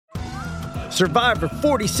Survivor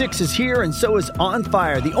 46 is here, and so is On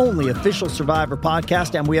Fire, the only official Survivor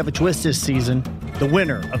podcast, and we have a twist this season. The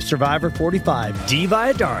winner of Survivor 45, Dee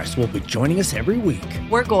Valladares, will be joining us every week.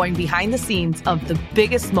 We're going behind the scenes of the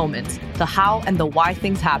biggest moments, the how and the why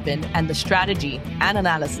things happen, and the strategy and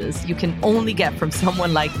analysis you can only get from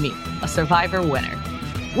someone like me, a Survivor winner.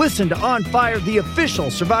 Listen to On Fire, the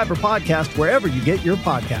official Survivor podcast, wherever you get your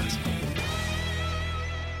podcast.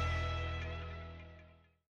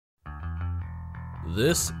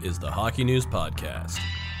 This is the Hockey News Podcast.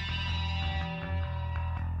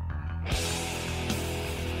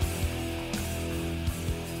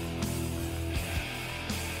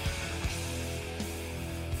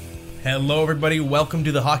 Hello, everybody. Welcome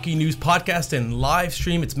to the Hockey News Podcast and live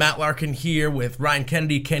stream. It's Matt Larkin here with Ryan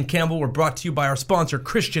Kennedy, Ken Campbell. We're brought to you by our sponsor,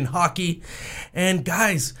 Christian Hockey. And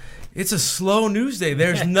guys, it's a slow news day.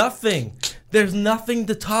 There's nothing. There's nothing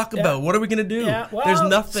to talk about. What are we going to do? Well, there's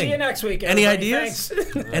nothing. See you next week, Any everybody. ideas?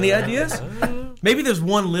 Any ideas? Maybe there's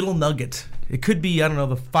one little nugget. It could be, I don't know,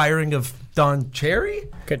 the firing of Don Cherry?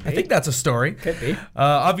 Could be. I think that's a story. Could be.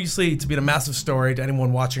 Obviously, it's been a massive story to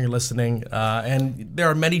anyone watching or listening. And there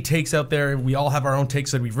are many takes out there. We all have our own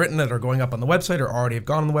takes that we've written that are going up on the website or already have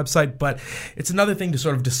gone on the website. But it's another thing to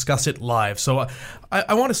sort of discuss it live. So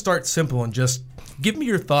I want to start simple and just give me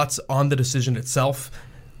your thoughts on the decision itself.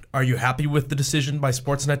 Are you happy with the decision by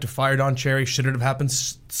Sportsnet to fire Don Cherry? Should it have happened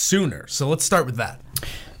sooner? So let's start with that.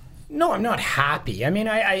 No, I'm not happy. I mean,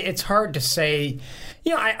 it's hard to say.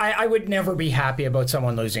 You know, I would never be happy about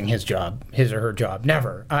someone losing his job, his or her job.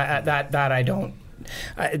 Never. That I don't.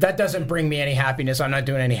 That doesn't bring me any happiness. I'm not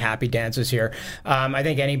doing any happy dances here. I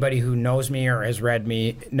think anybody who knows me or has read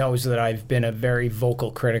me knows that I've been a very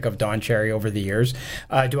vocal critic of Don Cherry over the years.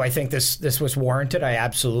 Do I think this was warranted? I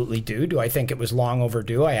absolutely do. Do I think it was long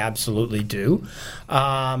overdue? I absolutely do.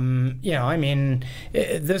 I mean,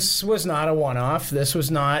 this was not a one-off. This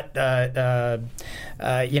was not, a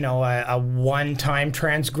one-time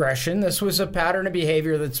transgression. This was a pattern of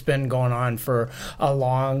behavior that's been going on for a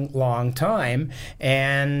long, long time.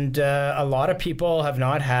 And a lot of people have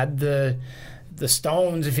not had the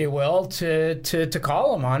stones, if you will, to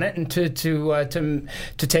call him on it and to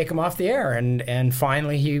take him off the air. And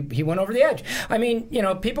finally, he went over the edge. I mean,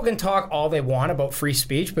 people can talk all they want about free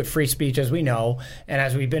speech, but free speech, as we know, and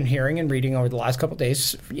as we've been hearing and reading over the last couple of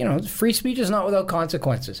days, free speech is not without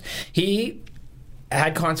consequences. He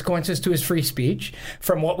had consequences to his free speech.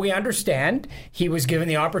 From what we understand, he was given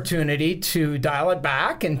the opportunity to dial it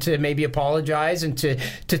back and to maybe apologize and to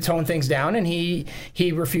tone things down, and he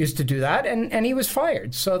refused to do that, and he was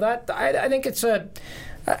fired. So that I think it's a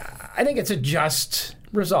just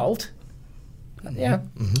result. Yeah.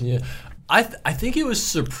 Mm-hmm. Yeah, I think it was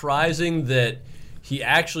surprising that he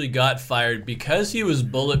actually got fired because he was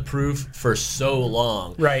bulletproof for so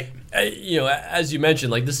long. Right. As you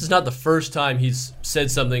mentioned, this is not the first time he's said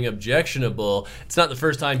something objectionable. It's not the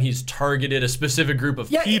first time he's targeted a specific group of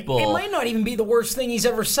people. It might not even be the worst thing he's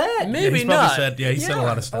ever said. Maybe he's not. Said a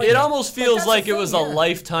lot of stuff. It almost feels like it was a yeah.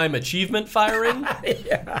 lifetime achievement firing,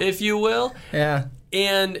 if you will. Yeah.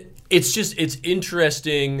 And it's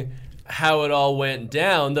interesting how it all went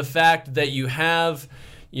down. The fact that you have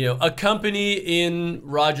a company in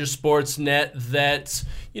Rogers Sportsnet that,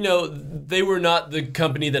 they were not the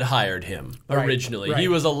company that hired him originally. Right. He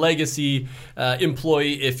was a legacy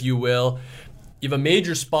employee, if you will. You have a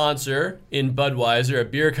major sponsor in Budweiser, a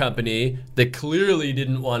beer company that clearly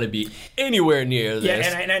didn't want to be anywhere near this.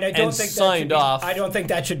 Yeah, and I don't think signed off. I don't think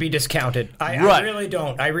that should be discounted. I really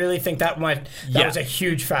don't. I really think that was a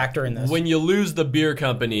huge factor in this. When you lose the beer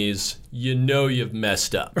companies, you've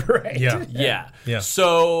messed up. Right. Yeah.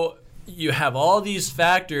 So you have all these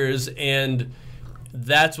factors, and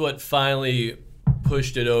that's what finally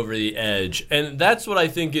pushed it over the edge. And that's what I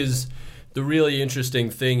think is the really interesting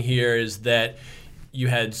thing here, is that you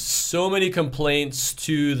had so many complaints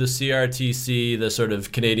to the CRTC, the sort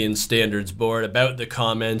of Canadian Standards Board, about the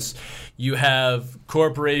comments. You have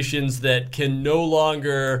corporations that can no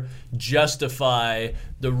longer justify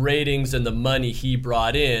the ratings and the money he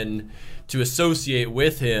brought in to associate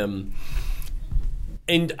with him.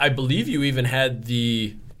 And I believe you even had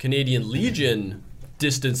the Canadian Legion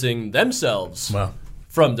distancing themselves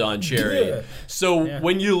from Don Cherry. Yeah. So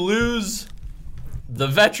when you lose the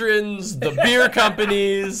veterans, the beer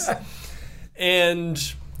companies,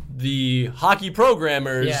 and the hockey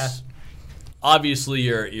programmers, obviously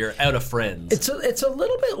you're out of friends. It's a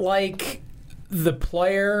little bit like the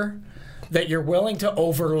player that you're willing to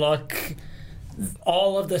overlook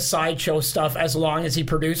all of the sideshow stuff as long as he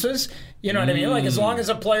produces, You know what I mean? Like, as long as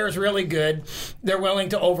a player is really good, they're willing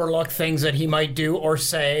to overlook things that he might do or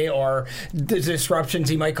say, or the disruptions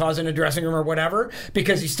he might cause in a dressing room or whatever,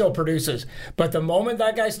 because he still produces. But the moment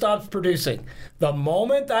that guy stops producing,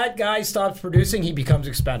 he becomes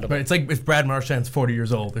expendable. But it's like if Brad Marchand's 40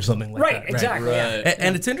 years old or something like that. Right, exactly. Right. Yeah.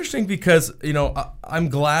 And it's interesting because, I'm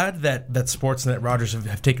glad that Sportsnet Rogers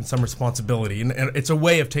have taken some responsibility. And it's a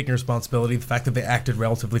way of taking responsibility, the fact that they acted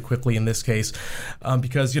relatively quickly in this case.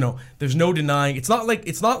 Because, there's no denying. It's not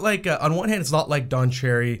like on one hand, it's not like Don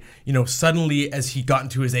Cherry, suddenly as he got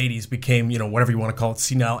into his 80s became, whatever you want to call it,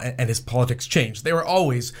 senile, and his politics changed. They were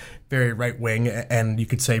always very right-wing and you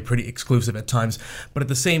could say pretty exclusive at times. But at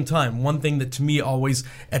the same time, one thing that to me always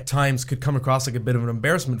at times could come across like a bit of an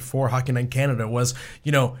embarrassment for Hockey Night in Canada was,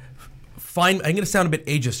 I'm going to sound a bit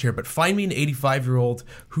ageist here, but find me an 85-year-old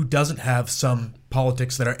who doesn't have some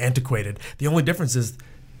politics that are antiquated. The only difference is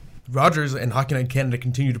Rogers and Hockey Night in Canada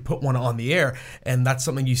continue to put one on the air, and that's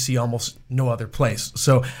something you see almost no other place.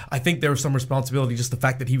 So I think there was some responsibility, just the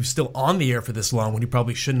fact that he was still on the air for this long when he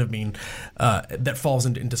probably shouldn't have been, that falls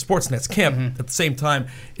into Sportsnet's camp. Mm-hmm. At the same time,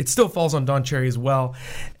 it still falls on Don Cherry as well.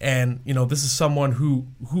 And, this is someone who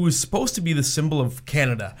is supposed to be the symbol of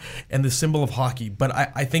Canada and the symbol of hockey, but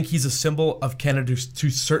I think he's a symbol of Canada to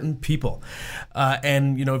certain people.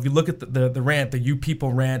 And, if you look at the rant, the You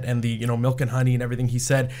People rant and the, Milk and Honey and everything he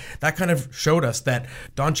said, that kind of showed us that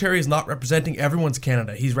Don Cherry is not representing everyone's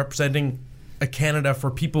Canada. He's representing a Canada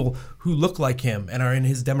for people who look like him and are in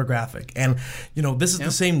his demographic. And, this is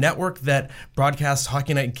the same network that broadcasts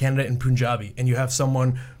Hockey Night in Canada in Punjabi. And you have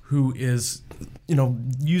someone who is,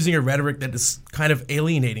 using a rhetoric that is kind of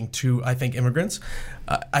alienating to, I think, immigrants.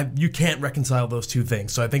 You can't reconcile those two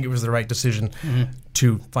things. So I think it was the right decision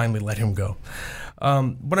to finally let him go.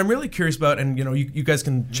 What I'm really curious about, and you guys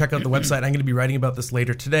can check out the website, I'm going to be writing about this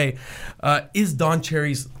later today, is Don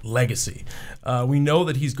Cherry's legacy. We know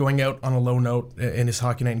that he's going out on a low note in his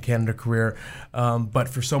Hockey Night in Canada career, but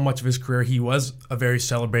for so much of his career, he was a very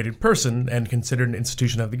celebrated person and considered an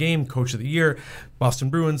institution of the game, coach of the year,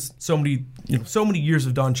 Boston Bruins, so many years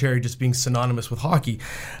of Don Cherry just being synonymous with hockey.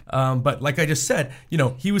 But like I just said,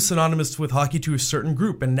 he was synonymous with hockey to a certain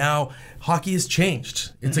group, and now hockey has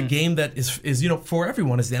changed. It's a game that is for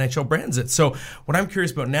everyone, as the NHL brands it. So what I'm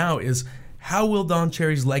curious about now is, how will Don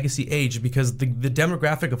Cherry's legacy age? Because the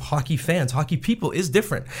demographic of hockey fans, hockey people, is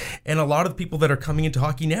different. And a lot of the people that are coming into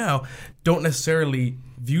hockey now don't necessarily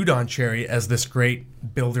view Don Cherry as this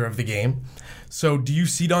great builder of the game. So do you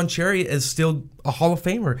see Don Cherry as still a Hall of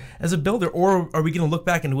Famer, as a builder? Or are we going to look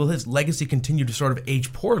back and will his legacy continue to sort of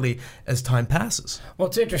age poorly as time passes? Well,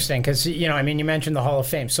 it's interesting because, you mentioned the Hall of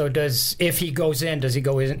Fame. So if he goes in, does he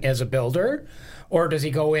go in as a builder? Or does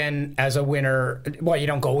he go in as a winner? Well, you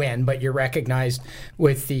don't go in, but you're recognized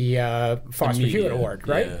with the Foster Hewitt Award,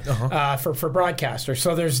 right? Yeah. For broadcasters.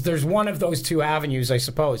 So there's one of those two avenues, I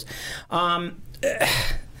suppose.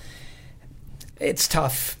 It's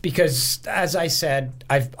tough because, as I said,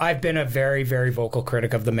 I've been a very, very vocal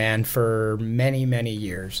critic of the man for many, many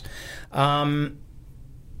years. Show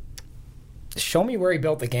me where he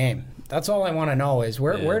built the game. That's all I want to know is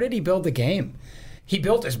where did he build the game? He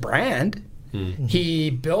built his brand. Mm-hmm. He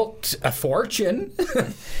built a fortune.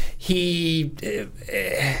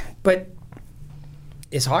 But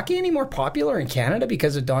is hockey any more popular in Canada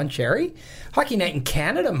because of Don Cherry? Hockey Night in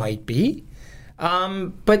Canada might be.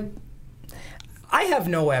 But I have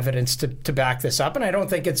no evidence to back this up, and I don't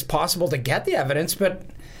think it's possible to get the evidence, but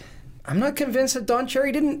I'm not convinced that Don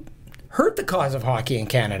Cherry didn't hurt the cause of hockey in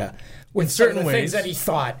Canada with certain things that he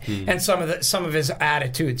thought and some of his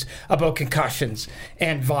attitudes about concussions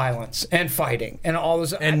and violence and fighting and all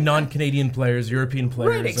those and non-Canadian players, European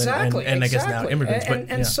players, right? Exactly, and I guess now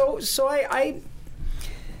immigrants. So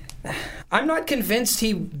I'm not convinced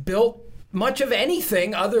he built much of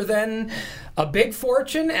anything other than a big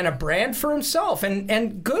fortune and a brand for himself,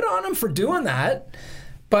 and good on him for doing that,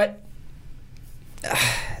 but.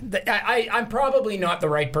 I'm probably not the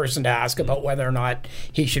right person to ask about whether or not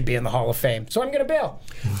he should be in the Hall of Fame. So I'm going to bail.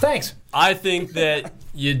 Thanks. I think that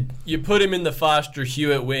you put him in the Foster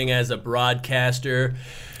Hewitt wing as a broadcaster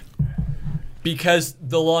because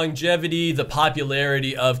the longevity, the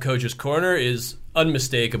popularity of Coach's Corner is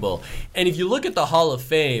unmistakable. And if you look at the Hall of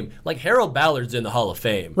Fame, like Harold Ballard's in the Hall of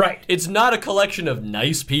Fame. Right. It's not a collection of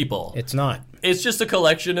nice people. It's not. It's just a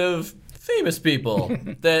collection of famous people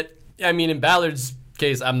that... I mean, in Ballard's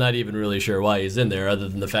case, I'm not even really sure why he's in there, other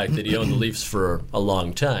than the fact that he owned the Leafs for a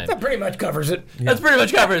long time. That pretty much covers it. That pretty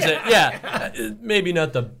much covers it, yeah. Maybe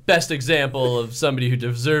not the best example of somebody who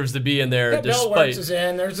deserves to be in there, yeah, despite. Bill Wirtz is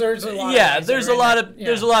in. There's a lot. Yeah, there's a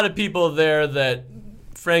lot of people there that,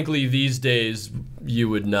 frankly, these days you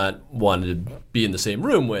would not want to be in the same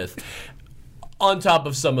room with, on top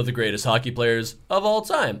of some of the greatest hockey players of all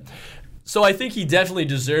time. So I think he definitely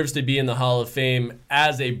deserves to be in the Hall of Fame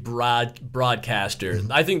as a broadcaster.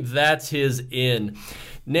 I think that's his in.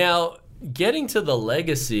 Now, getting to the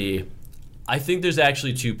legacy, I think there's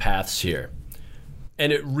actually two paths here.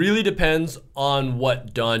 And it really depends on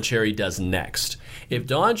what Don Cherry does next. If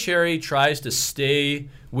Don Cherry tries to stay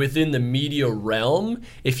within the media realm,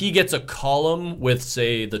 if he gets a column with,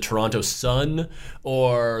 say, the Toronto Sun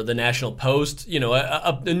or the National Post,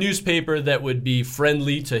 a newspaper that would be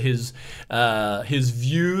friendly to his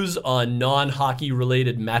views on non-hockey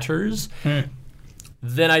related matters,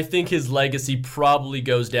 then I think his legacy probably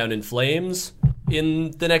goes down in flames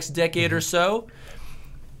in the next decade or so.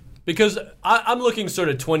 Because I'm looking sort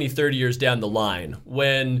of 20, 30 years down the line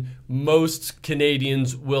when most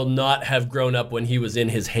Canadians will not have grown up when he was in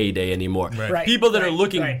his heyday anymore. Right. People that are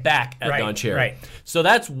looking back at Don Cherry. Right. So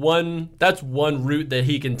that's one route that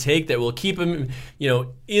he can take that will keep him,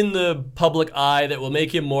 in the public eye, that will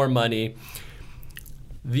make him more money.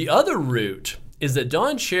 The other route is that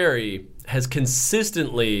Don Cherry has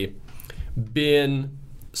consistently been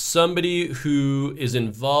somebody who is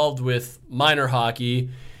involved with minor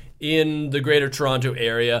hockey in the Greater Toronto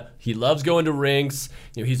area. He loves going to rinks.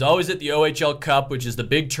 He's always at the OHL Cup, which is the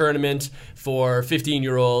big tournament for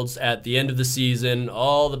 15-year-olds at the end of the season.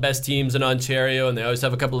 All the best teams in Ontario, and they always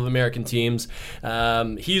have a couple of American teams.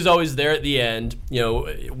 He's always there at the end.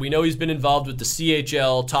 We know he's been involved with the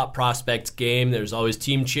CHL Top Prospects game. There's always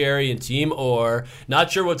Team Cherry and Team Orr.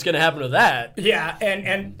 Not sure what's going to happen with that. Yeah,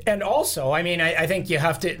 and also, I think you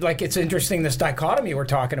have to, it's interesting, this dichotomy we're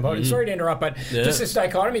talking about. And sorry to interrupt, but just this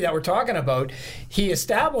dichotomy that we're talking about, he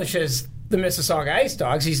establishes the Mississauga Ice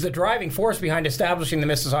Dogs. He's the driving force behind establishing the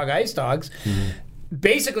Mississauga Ice Dogs.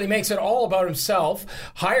 Basically makes it all about himself,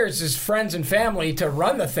 hires his friends and family to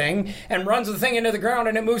run the thing, and runs the thing into the ground,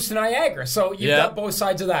 and it moves to Niagara. So you've got both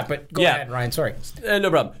sides of that. But go ahead, Ryan. Sorry. No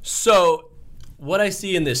problem. So what I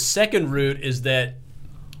see in this second route is that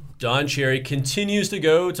Don Cherry continues to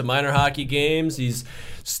go to minor hockey games. He's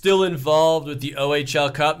still involved with the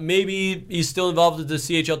OHL Cup. Maybe he's still involved with the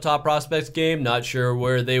CHL Top Prospects game. Not sure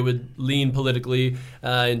where they would lean politically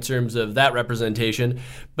in terms of that representation.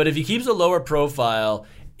 But if he keeps a lower profile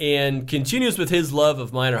and continues with his love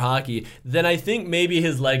of minor hockey, then I think maybe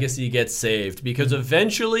his legacy gets saved, because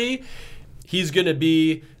eventually he's going to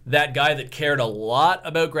be that guy that cared a lot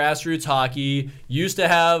about grassroots hockey, used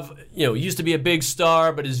to be a big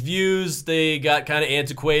star, but his views, they got kind of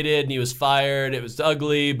antiquated, and he was fired. It was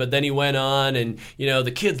ugly, but then he went on, and,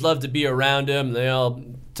 the kids loved to be around him. They all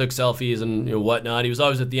took selfies and whatnot. He was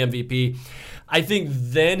always at the MVP. I think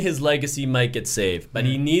then his legacy might get saved, but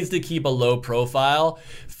he needs to keep a low profile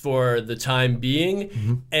for the time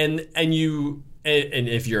being, and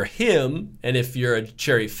if you're him, and if you're a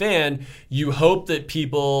Cherry fan, you hope that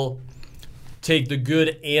people take the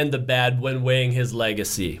good and the bad when weighing his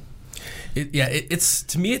legacy. It's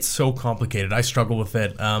to me, it's so complicated. I struggle with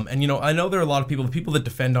it. And I know there are a lot of people, the people that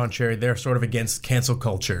defend Don Cherry, they're sort of against cancel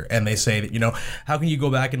culture, and they say that, how can you go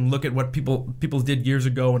back and look at what people did years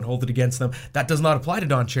ago and hold it against them? That does not apply to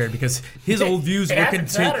Don Cherry, because his old views were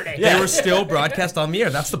continued. They were still broadcast on the air.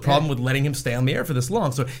 That's the problem with letting him stay on the air for this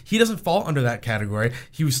long. So he doesn't fall under that category.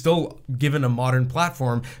 He was still given a modern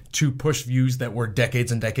platform to push views that were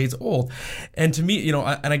decades and decades old. And to me,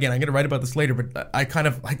 and again, I'm going to write about this later, but I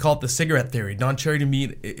call it the cigarette theory. Don Cherry to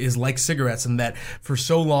me is like cigarettes, in that for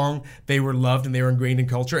so long they were loved and they were ingrained in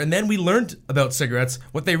culture, and then we learned about cigarettes,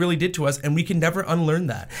 what they really did to us, and we can never unlearn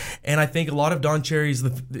that. And I think a lot of Don Cherry's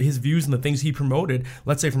his views and the things he promoted,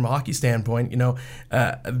 let's say from a hockey standpoint,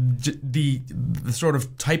 the sort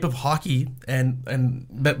of type of hockey and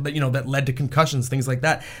that led to concussions, things like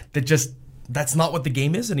that, that's not what the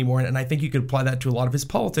game is anymore. And I think you could apply that to a lot of his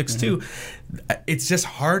politics too. It's just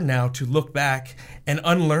hard now to look back and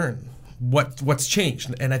unlearn what's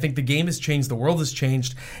changed. And I think the game has changed, the world has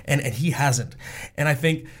changed, and he hasn't. And I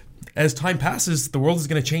think as time passes, the world is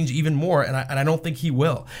going to change even more, and I don't think he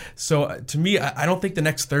will. So to me, I don't think the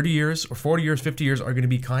next 30 years or 40 years, 50 years are going to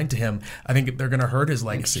be kind to him. I think they're going to hurt his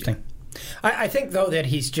legacy. I think, though, that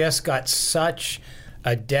he's just got such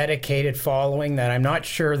a dedicated following that I'm not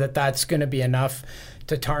sure that that's going to be enough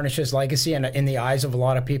to tarnish his legacy in the eyes of a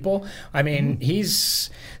lot of people. I mean,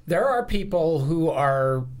 there are people who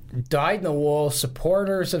are dyed-in-the-wool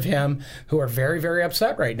supporters of him who are very, very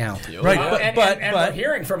upset right now. Right, but we're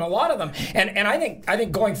hearing from a lot of them. And I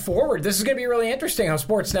think going forward, this is going to be really interesting how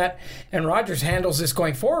Sportsnet and Rogers handles this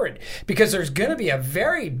going forward, because there's going to be a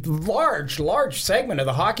very large segment of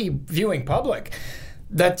the hockey viewing public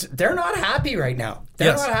they're not happy right now.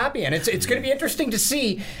 They're not happy, and it's going to be interesting to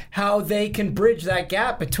see how they can bridge that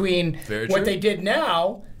gap between what they did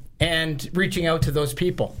now and reaching out to those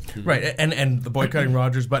people. Right, and the boycotting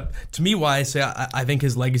Rogers. But to me, why I say I think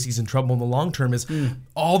his legacy's in trouble in the long term is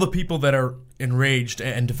all the people that are enraged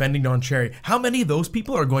and defending Don Cherry. How many of those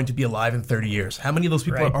people are going to be alive in 30 years? How many of those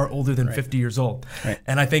people are older than 50 years old? Right.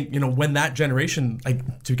 And I think, when that generation,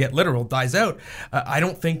 like, to get literal, dies out, I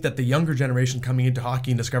don't think that the younger generation coming into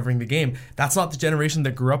hockey and discovering the game, that's not the generation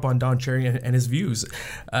that grew up on Don Cherry and his views.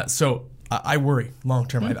 So I worry long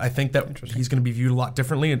term. I think that he's going to be viewed a lot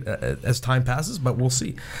differently as time passes, but we'll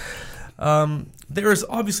see. There is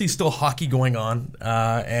obviously still hockey going on,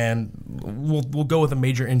 and we'll go with a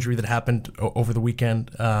major injury that happened over the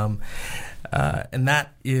weekend, and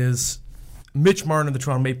that is Mitch Marner, the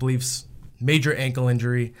Toronto Maple Leafs, major ankle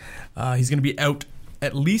injury. He's going to be out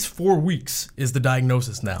at least 4 weeks is the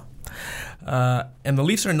diagnosis now. And the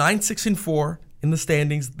Leafs are 9-6-4 in the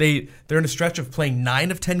standings. They're in a stretch of playing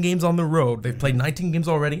 9 of 10 games on the road. They've played 19 games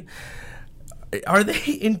already. Are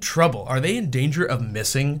they in trouble? Are they in danger of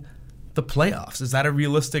missing the playoffs? Is that a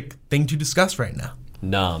realistic thing to discuss right now?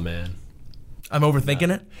 Nah, man. I'm overthinking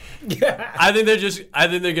it? Yeah. I think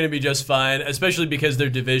they're going to be just fine, especially because their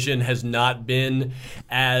division has not been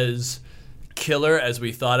as killer as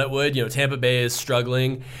we thought it would. Tampa Bay is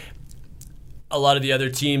struggling. A lot of the other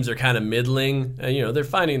teams are kind of middling. They're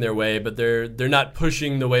finding their way, but they're not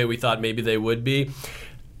pushing the way we thought maybe they would be.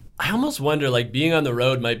 I almost wonder, being on the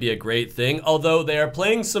road might be a great thing, although they are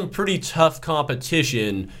playing some pretty tough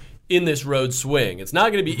competition in this road swing. It's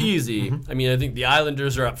not going to be easy. I mean, I think the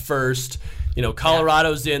Islanders are up first.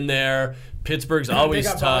 Colorado's in there. Pittsburgh's always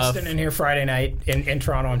tough. They got Boston in here Friday night, in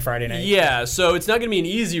Toronto on Friday night. Yeah, so it's not going to be an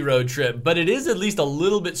easy road trip, but it is at least a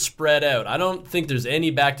little bit spread out. I don't think there's any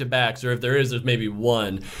back-to-backs, or if there is, there's maybe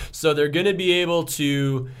one. So they're going to be able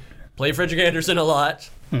to play Frederick Anderson a lot,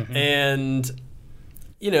 and,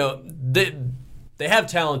 they have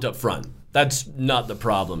talent up front. That's not the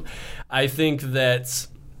problem. I think that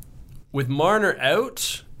with Marner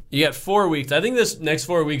out, you got 4 weeks. I think this next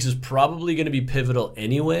 4 weeks is probably going to be pivotal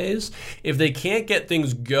anyways. If they can't get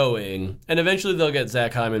things going, and eventually they'll get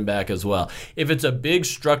Zach Hyman back as well. If it's a big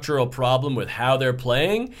structural problem with how they're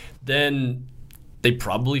playing, then they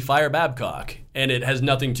probably fire Babcock. And it has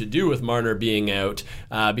nothing to do with Marner being out,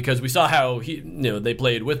 because we saw how they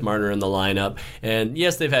played with Marner in the lineup. And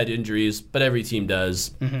yes, they've had injuries, but every team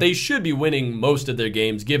does. They should be winning most of their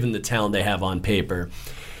games given the talent they have on paper.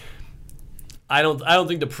 I don't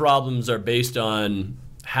think the problems are based on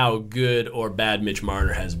how good or bad Mitch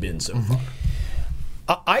Marner has been so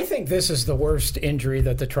far. I think this is the worst injury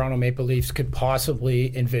that the Toronto Maple Leafs could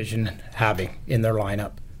possibly envision having in their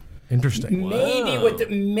lineup. Interesting.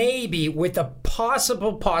 Maybe with the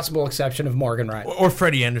possible exception of Morgan Rielly or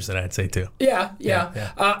Freddie Anderson, I'd say too. Yeah.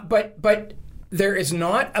 But there's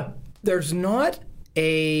not a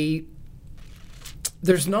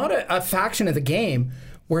faction of the game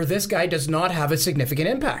where this guy does not have a significant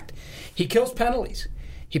impact. He kills penalties.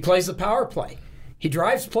 He plays the power play. He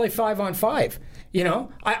drives play 5-on-5.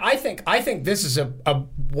 I think this is a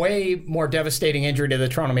way more devastating injury to the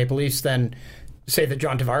Toronto Maple Leafs than, say, the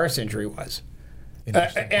John Tavares injury was,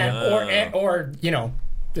 or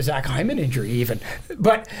the Zach Hyman injury even.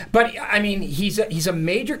 But I mean, he's a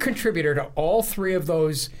major contributor to all three of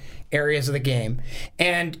those areas of the game,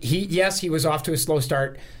 and he was off to a slow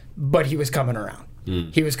start, but he was coming around.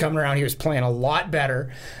 He was coming around. He was playing a lot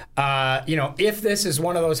better. If this is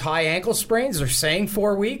one of those high ankle sprains, they're saying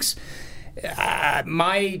 4 weeks.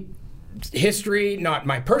 My history, not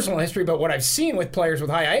my personal history, but what I've seen with players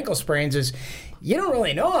with high ankle sprains is you don't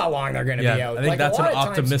really know how long they're going to be out. I think that's an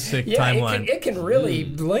optimistic timeline. It can really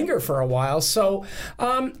linger for a while. So,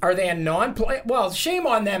 are they a non-play? Well, shame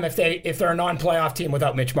on them if they're a non-playoff team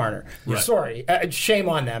without Mitch Marner. Right. Sorry, shame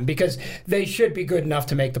on them because they should be good enough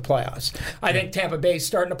to make the playoffs. I think Tampa Bay's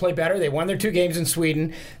starting to play better. They won their 2 games in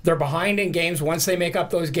Sweden. They're behind in games. Once they make up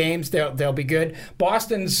those games, they'll be good.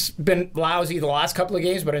 Boston's been lousy the last couple of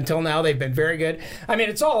games, but until now they've been very good. I mean,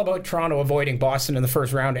 it's all about Toronto avoiding Boston in the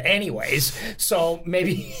first round, anyways. So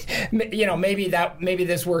maybe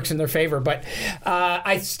this works in their favor, but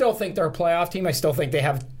I still think they're a playoff team. I still think they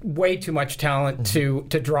have way too much talent to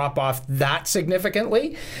drop off that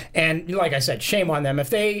significantly. And like I said, shame on them if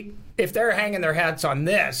they're hanging their hats on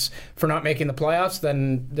this for not making the playoffs.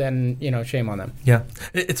 Then shame on them. Yeah,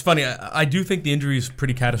 it's funny. I do think the injury is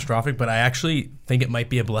pretty catastrophic, but I actually think it might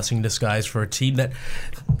be a blessing in disguise for a team that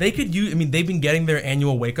they could use. I mean, they've been getting their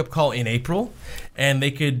annual wake-up call in April, and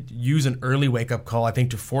they could use an early wake-up call, I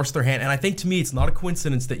think, to force their hand. And I think, to me, it's not a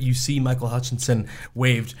coincidence that you see Michael Hutchinson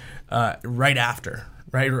waived right after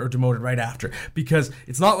right, or demoted right after, because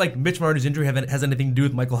it's not like Mitch Marner's injury has anything to do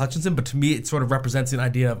with Michael Hutchinson, but to me it sort of represents an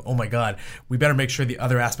idea of, oh my God, we better make sure the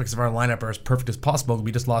other aspects of our lineup are as perfect as possible.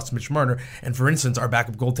 We just lost Mitch Marner, and for instance, our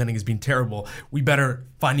backup goaltending has been terrible. We better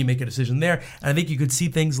finally make a decision there, and I think you could see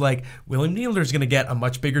things like William Nylander's going to get a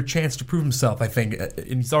much bigger chance to prove himself, I think,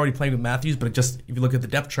 and he's already playing with Matthews, but if you look at the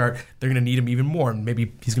depth chart, they're going to need him even more, and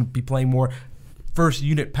maybe he's going to be playing more first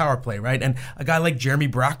unit power play, right? And a guy like Jeremy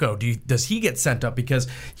Bracco, does he get sent up? Because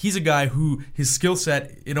he's a guy who his skill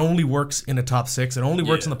set, it only works in a top six. It only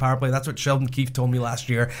works in the power play. That's what Sheldon Keefe told me last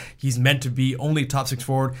year. He's meant to be only a top six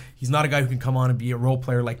forward. He's not a guy who can come on and be a role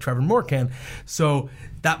player like Trevor Moore can. So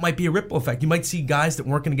that might be a ripple effect. You might see guys that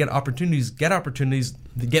weren't going to get opportunities,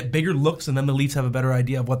 they get bigger looks, and then the Leafs have a better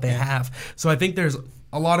idea of what they have. So I think there's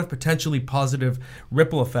a lot of potentially positive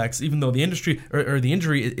ripple effects, even though the industry or the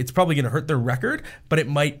injury, it's probably going to hurt their record, but it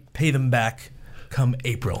might pay them back come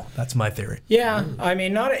April. That's my theory. Yeah, I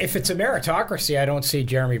mean, not if it's a meritocracy, I don't see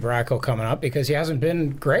Jeremy Bracco coming up because he hasn't been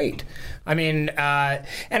great. I mean, and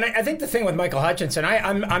I think the thing with Michael Hutchinson,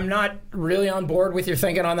 I'm not really on board with your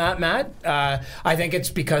thinking on that, Matt. I think it's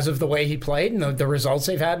because of the way he played and the results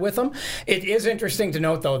they've had with him. It is interesting to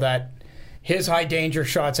note, though, that his high danger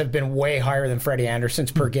shots have been way higher than Freddie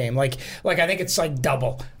Anderson's per game. Like I think it's like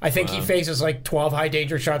double. I think he faces like 12 high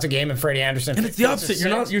danger shots a game, and Freddie Anderson. And it's the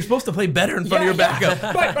opposite. You're supposed to play better in front of your backup.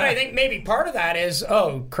 But I think maybe part of that is,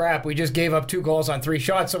 oh crap, we just gave up 2 goals on 3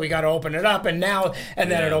 shots, so we got to open it up, and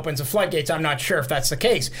then it opens the floodgates. I'm not sure if that's the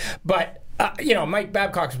case, but. Mike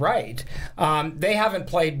Babcock's right. They haven't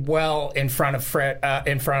played well in front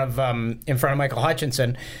of Michael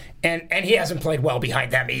Hutchinson, and he hasn't played well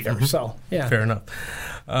behind them either. Mm-hmm. So yeah, fair enough.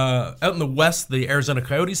 Out in the West, the Arizona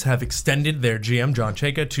Coyotes have extended their GM John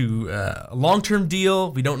Chayka to a long-term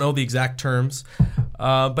deal. We don't know the exact terms.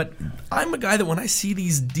 But I'm a guy that when I see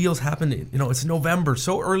these deals happen, it's November,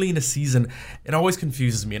 so early in the season, it always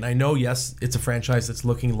confuses me. And I know, yes, it's a franchise that's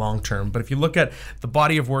looking long-term, but if you look at the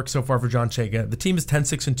body of work so far for John Chayka, the team is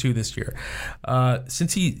 10-6-2 this year.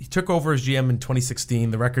 Since he took over as GM in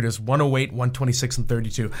 2016, the record is 108, 126, and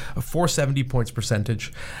 32, a 470 points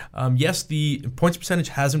percentage. Yes, the points percentage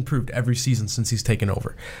has improved every season since he's taken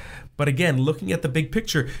over. But again, looking at the big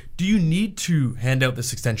picture, do you need to hand out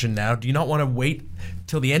this extension now? Do you not want to wait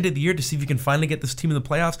till the end of the year to see if you can finally get this team in the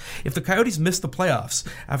playoffs? If the Coyotes miss the playoffs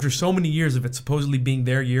after so many years of it supposedly being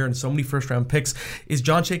their year and so many first-round picks, is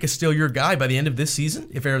John Chayka still your guy by the end of this season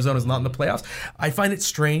if Arizona's not in the playoffs? I find it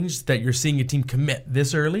strange that you're seeing a team commit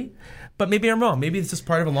this early. But maybe I'm wrong. Maybe it's just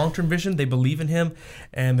part of a long-term vision. They believe in him,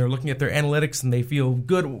 and they're looking at their analytics, and they feel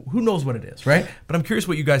good. Who knows what it is, right? But I'm curious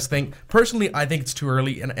what you guys think. Personally, I think it's too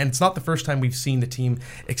early, and it's not the first time we've seen the team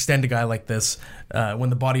extend a guy like this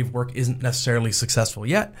when the body of work isn't necessarily successful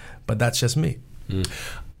yet, but that's just me.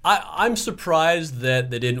 I'm surprised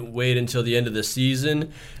that they didn't wait until the end of the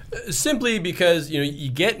season, simply because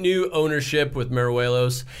you get new ownership with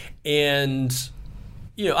Meruelos, and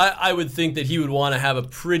I would think that he would want to have a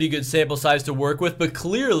pretty good sample size to work with, but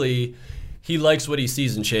clearly he likes what he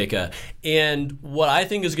sees in Chayka. And what I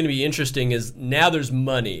think is going to be interesting is now there's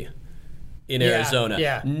money in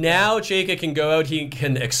Arizona. Now Chayka can go out, he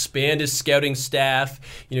can expand his scouting staff,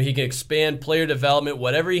 he can expand player development,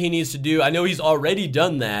 whatever he needs to do. I know he's already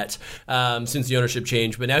done that since the ownership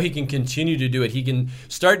change, but now he can continue to do it. He can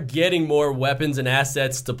start getting more weapons and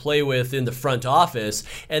assets to play with in the front office,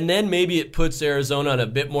 and then maybe it puts Arizona on a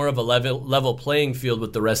bit more of a level playing field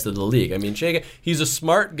with the rest of the league. I mean, Chayka, he's a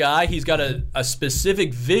smart guy. He's got a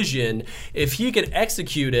specific vision. If he can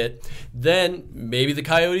execute it, then maybe the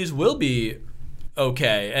Coyotes will be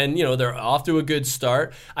okay. And, they're off to a good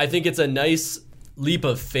start. I think it's a nice leap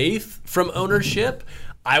of faith from ownership.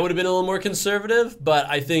 I would have been a little more conservative, but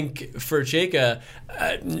I think for Chayka,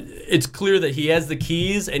 it's clear that he has the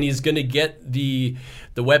keys and he's going to get the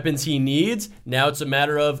weapons he needs. Now it's a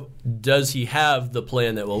matter of, does he have the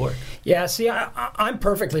plan that will work? Yeah, see, I'm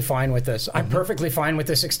perfectly fine with this. I'm perfectly fine with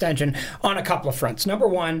this extension on a couple of fronts. Number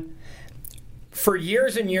one, for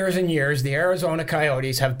years and years and years, the Arizona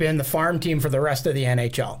Coyotes have been the farm team for the rest of the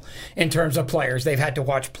NHL in terms of players. They've had to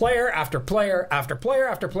watch player after player after player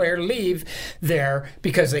after player leave there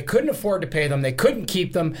because they couldn't afford to pay them. They couldn't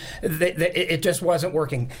keep them. It just wasn't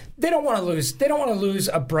working. They don't want to lose. They don't want to lose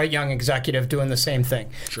a bright young executive doing the same thing.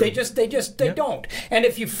 True. They don't. And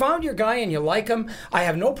if you found your guy and you like him, I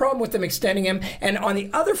have no problem with them extending him. And on the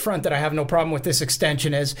other front that I have no problem with this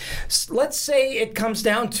extension is, let's say it comes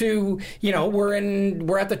down to,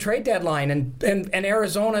 we're at the trade deadline, and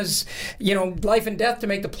Arizona's life and death to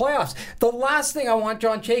make the playoffs. The last thing I want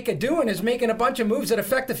John Chayka doing is making a bunch of moves that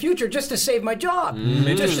affect the future just to save my job,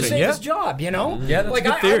 just to save his job. Yeah, that's a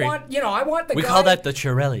good theory. I want the we guy. call that the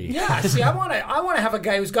Chirelli. Yeah, see, I want to have a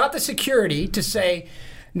guy who's got the security to say,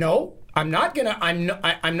 no, I'm not gonna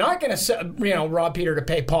rob Peter to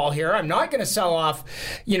pay Paul here. I'm not gonna sell off,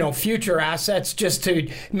 future assets just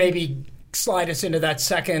to maybe slide us into that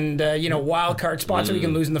second, wild card spot so we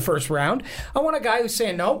can lose in the first round. I want a guy who's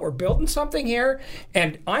saying, no, we're building something here,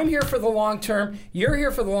 and I'm here for the long term. You're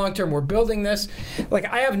here for the long term. We're building this. Like,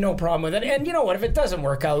 I have no problem with it. And you know what? If it doesn't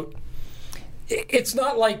work out, it's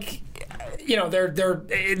not like they're going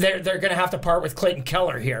to have to part with Clayton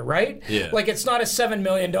Keller here, right? Yeah. Like, it's not a $7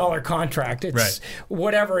 million contract. It's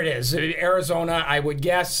whatever it is. Arizona, I would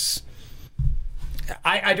guess.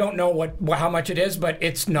 I don't know how much it is, but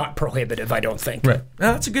it's not prohibitive, I don't think. Right.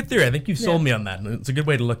 That's a good theory. I think you sold me on that. It's a good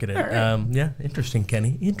way to look at it. Right. Interesting,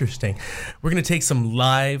 Kenny. Interesting. We're going to take some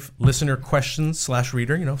live listener questions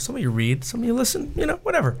 /reader. Some of you read, some of you listen,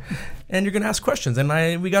 whatever. And you're going to ask questions.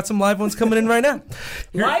 And we got some live ones coming in right now.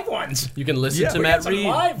 Live ones? You can listen to Matt read.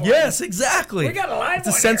 Yes, exactly. We got a live one. It's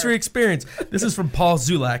a sensory experience. This is from Paul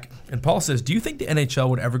Zulak. And Paul says, do you think the NHL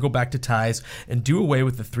would ever go back to ties and do away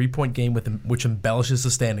with the 3-point game which embellishes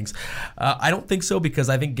the standings? I don't think so, because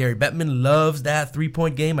I think Gary Bettman loves that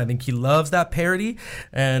 3-point game. I think he loves that parity.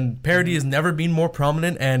 And parity has never been more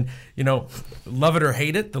prominent. And, love it or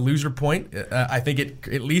hate it, the loser point, I think it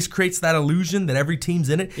at least creates that illusion that every team's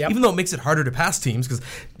in it, even though it makes it harder to pass teams, because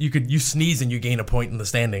you sneeze and you gain a point in the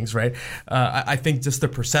standings, right? I think just the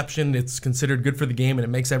perception, it's considered good for the game, and it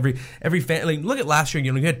makes every fan. Like, look at last year,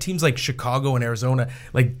 you had teams like Chicago and Arizona,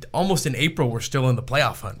 like almost in April, were still in the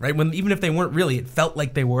playoff hunt, right? When even if they weren't really, it felt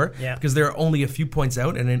like they were, because they're only a few points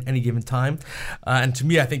out at any given time. And to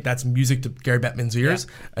me, I think that's music to Gary Bettman's ears.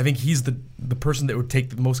 Yeah. I think he's the person that would take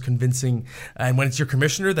the most convincing, and when it's your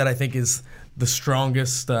commissioner that I think is the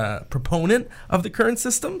strongest proponent of the current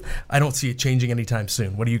system, I don't see it changing anytime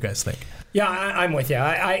soon. What do you guys think? Yeah, I'm with you.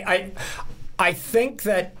 I think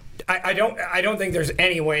that I don't think there's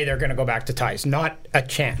any way they're going to go back to ties. Not a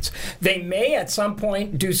chance. They may at some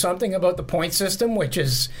point do something about the point system, which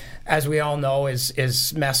is, as we all know,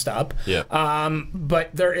 is messed up. Yeah.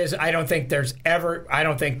 But there is. I don't think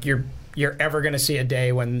you're ever going to see a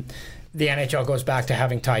day when the NHL goes back to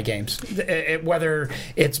having tie games. Whether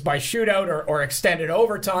it's by shootout or extended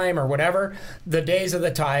overtime or whatever, the days of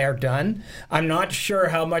the tie are done. I'm not sure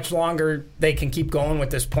how much longer they can keep going with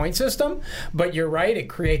this point system, but you're right, it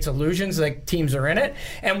creates illusions that teams are in it.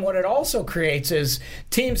 And what it also creates is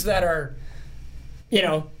teams that are,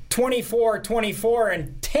 24, 24,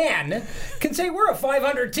 and 10 can say we're a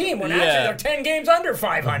 500 team when actually they're 10 games under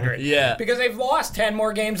 500. Because they've lost 10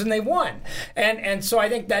 more games than they've won. And so I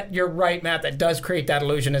think that you're right, Matt, that does create that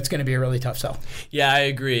illusion. It's going to be a really tough sell. Yeah, I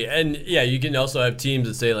agree. And you can also have teams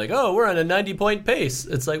that say, like, oh, we're on a 90-point pace.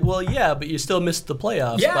 It's like, well, yeah, but you still missed the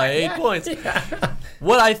playoffs by 8 points. Yeah.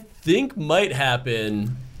 What I think might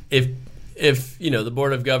happen if the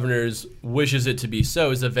Board of Governors wishes it to be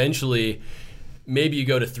so is eventually maybe you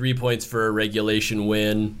go to 3 points for a regulation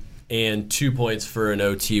win and 2 points for an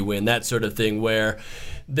OT win, that sort of thing, where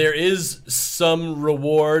there is some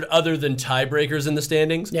reward other than tiebreakers in the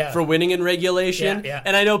standings for winning in regulation.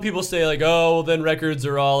 And I know people say, like, oh, well, then records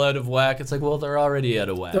are all out of whack. It's like, well, they're already out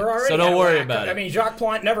of whack. So don't worry about it. I mean, Jacques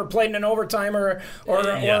Plante never played in an overtime or a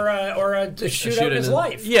shootout in his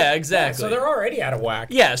life. Yeah, exactly. So they're already out of whack.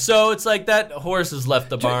 Yeah, so it's like that horse has left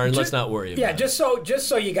the barn. Let's not worry about it. Just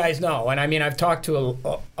so you guys know, and I mean, I've talked to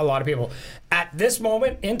a lot of people. At this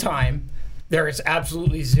moment in time, there is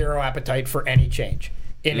absolutely zero appetite for any change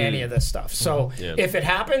in any of this stuff. So if it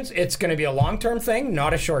happens, it's going to be a long-term thing,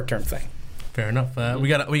 not a short-term thing. Fair enough. We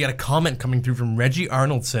got a comment coming through from Reggie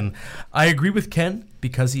Arnoldson. I agree with Ken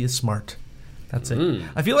because he is smart. That's it.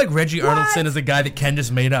 I feel like Reggie Arnoldson is a guy that Ken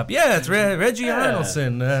just made up. Yeah, it's Reggie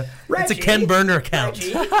Arnoldson. It's a Ken Burner account.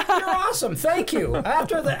 Reggie, you're awesome. Thank you.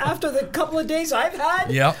 After the couple of days I've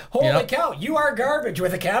had, holy cow, you are garbage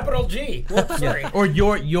with a capital G. Whoops, sorry. Or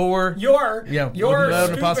your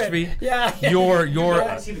apostrophe. You're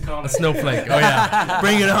a snowflake. Oh yeah,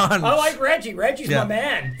 bring it on. I like Reggie. Reggie's my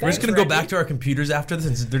man. Thanks, we're just gonna go back to our computers after this,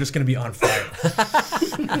 and they're just gonna be on fire.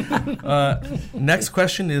 Next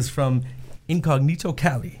question is from Incognito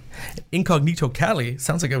Cali. Incognito Cali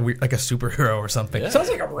sounds like a superhero or something. Sounds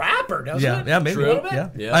like a rapper, doesn't it? Yeah, maybe. True.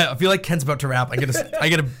 Yeah. I feel like Ken's about to rap. I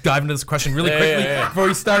gotta dive into this question really quickly before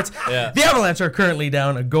he starts. The Avalanche are currently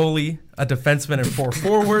down a goalie, a defenseman, and 4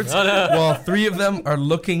 forwards, while 3 of them are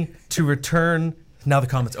looking to return Now the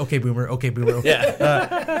comments, okay, boomer, okay, boomer. Okay.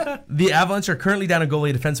 Yeah. The Avalanche are currently down a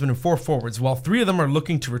goalie, a defenseman, and 4 forwards. While 3 of them are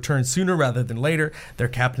looking to return sooner rather than later, their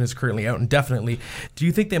captain is currently out indefinitely. Do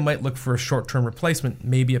you think they might look for a short-term replacement,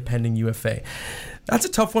 maybe a pending UFA? That's a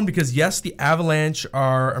tough one because, yes, the Avalanche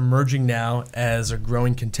are emerging now as a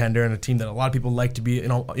growing contender and a team that a lot of people like to be,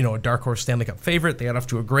 a dark horse Stanley Cup favorite. They got off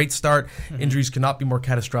to a great start. Mm-hmm. Injuries cannot be more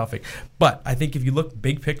catastrophic. But I think if you look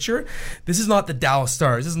big picture, this is not the Dallas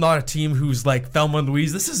Stars. This is not a team who's like Thelma and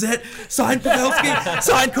Louise. This is it. Sign Pavelski.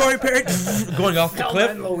 Sign Corey Perry. Going off the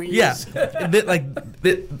cliff. Thelma and Louise.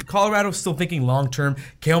 Yeah. Colorado's still thinking long term.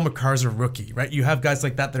 Cale Makar's a rookie, right? You have guys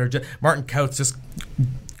like that are just Martin Kautz just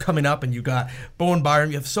coming up, and you got Bowen Byram.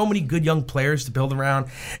 You have so many good young players to build around,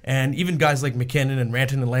 and even guys like McKinnon and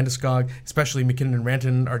Rantanen and Landeskog, especially McKinnon and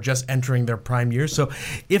Rantanen, are just entering their prime years. So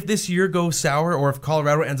if this year goes sour, or if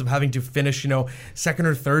Colorado ends up having to finish, second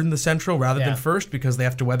or third in the Central rather than first because they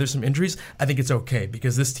have to weather some injuries, I think it's okay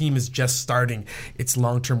because this team is just starting its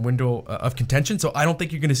long-term window of contention. So I don't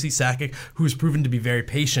think you're going to see Sakic, who's proven to be very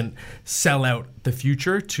patient, sell out the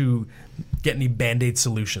future to get any Band-Aid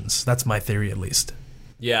solutions. That's my theory, at least.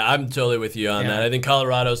 Yeah, I'm totally with you on that. I think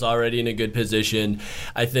Colorado's already in a good position.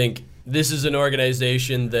 I think this is an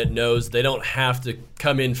organization that knows they don't have to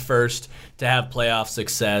come in first to have playoff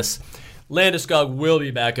success. Landeskog will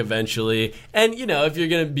be back eventually. And, if you're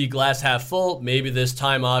going to be glass half full, maybe this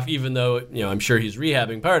time off, even though, I'm sure he's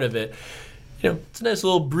rehabbing part of it, it's a nice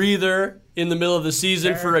little breather in the middle of the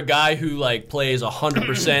season for a guy who plays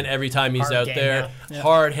 100% every time he's out there.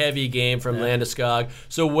 Hard, heavy game from Landeskog.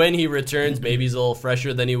 So when he returns, maybe he's a little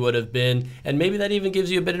fresher than he would have been, and maybe that even gives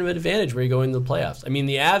you a bit of an advantage where you go into the playoffs. I mean,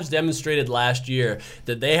 the Avs demonstrated last year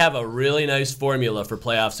that they have a really nice formula for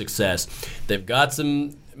playoff success. They've got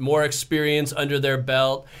some more experience under their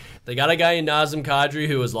belt. They got a guy in Nazem Kadri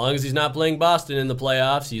who, as long as he's not playing Boston in the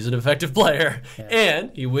playoffs, he's an effective player. Yeah.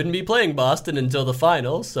 And he wouldn't be playing Boston until the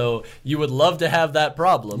finals, so you would love to have that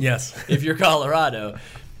problem if you're Colorado.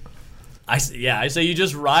 I say you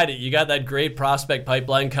just ride it. You got that great prospect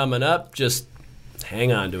pipeline coming up. Just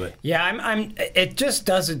hang on to it. Yeah, it just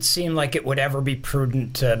doesn't seem like it would ever be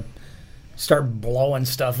prudent to start blowing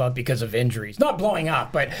stuff up because of injuries. Not blowing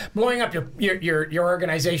up, but blowing up your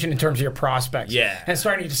organization in terms of your prospects. Yeah. And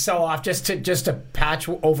starting to sell off just to patch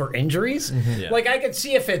over injuries. Mm-hmm. Yeah. I could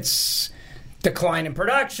see if it's decline in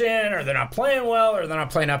production, or they're not playing well, or they're not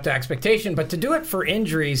playing up to expectation. But to do it for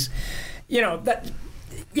injuries,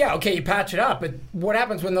 okay, you patch it up, but what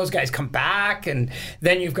happens when those guys come back, and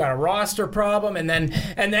then you've got a roster problem, and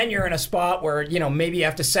then you're in a spot where maybe you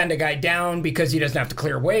have to send a guy down because he doesn't have to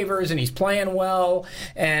clear waivers and he's playing well,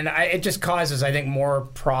 and it just causes, I think, more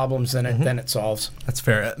problems than it solves. That's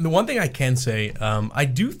fair. The one thing I can say, I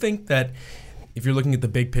do think that if you're looking at the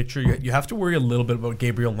big picture, you have to worry a little bit about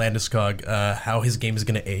Gabriel Landeskog, how his game is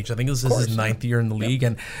going to age. I think this is his 9th year in the league,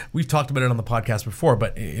 and we've talked about it on the podcast before,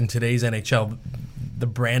 but in today's NHL, the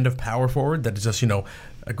brand of power forward that is just,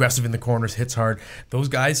 aggressive in the corners, hits hard, those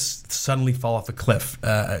guys suddenly fall off a cliff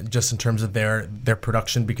just in terms of their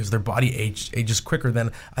production because their body ages quicker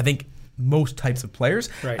than, I think, most types of players.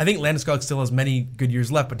 Right. I think Landeskog still has many good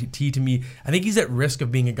years left, but to me, I think he's at risk of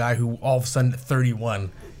being a guy who all of a sudden at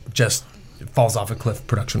 31 just falls off a cliff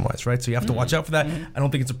production-wise, right? So you have to watch out for that. I don't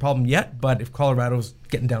think it's a problem yet, but if Colorado's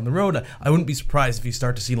getting down the road, I wouldn't be surprised if you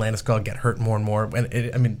start to see Landeskog get hurt more and more.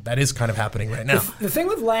 And that is kind of happening right now. The thing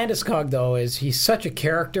with Landeskog, though, is he's such a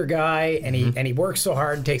character guy, and he works so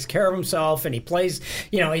hard and takes care of himself, and he plays,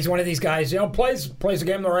 he's one of these guys, plays the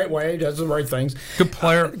game the right way, does the right things. Good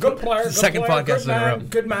player. Second podcast in a row.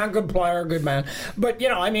 Good man, good player, good man. But,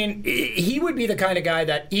 he would be the kind of guy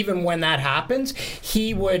that even when that happens,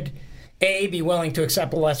 he would A, be willing to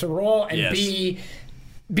accept a lesser role, and B,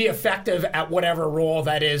 be effective at whatever role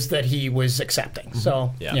that is that he was accepting. Mm-hmm.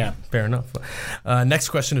 So, yeah. Fair enough. Next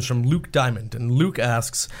question is from Luke Diamond, and Luke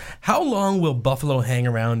asks, how long will Buffalo hang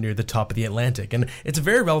around near the top of the Atlantic? And it's a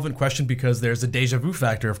very relevant question because there's a deja vu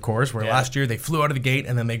factor, of course, where last year they flew out of the gate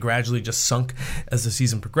and then they gradually just sunk as the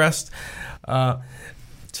season progressed.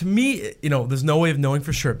 To me, there's no way of knowing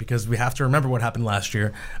for sure because we have to remember what happened last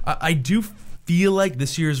year. I do feel like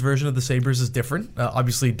this year's version of the Sabres is different.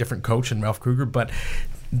 Obviously, different coach and Ralph Kruger, but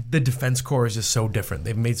the defense core is just so different.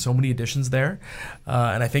 They've made so many additions there.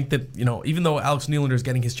 And I think that, even though Alex Nylander is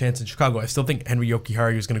getting his chance in Chicago, I still think Henry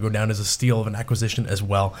Jokiharju is going to go down as a steal of an acquisition as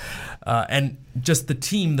well. And just the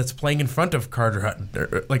team that's playing in front of Carter Hutton,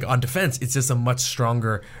 on defense, it's just a much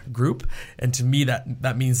stronger group. And to me,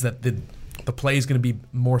 that means that the the play is going to be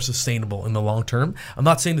more sustainable in the long term. I'm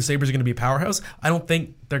not saying the Sabres are going to be a powerhouse. I don't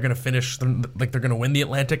think they're going to finish, like they're going to win the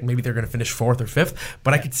Atlantic. Maybe they're going to finish 4th or 5th.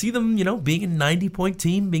 But I could see them, being a 90-point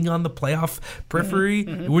team, being on the playoff periphery.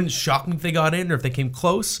 It wouldn't shock me if they got in or if they came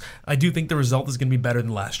close. I do think the result is going to be better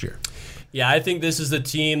than last year. Yeah, I think this is the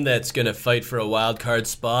team that's going to fight for a wild card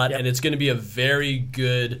spot, and it's going to be a very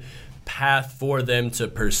good path for them to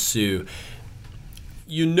pursue.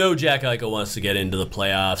 Jack Eichel wants to get into the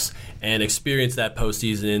playoffs and experience that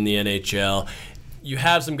postseason in the NHL. You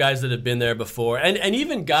have some guys that have been there before, and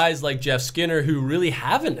even guys like Jeff Skinner who really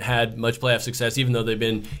haven't had much playoff success, even though they've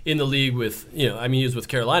been in the league with, he was with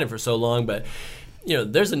Carolina for so long, but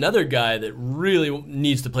there's another guy that really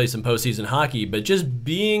needs to play some postseason hockey, but just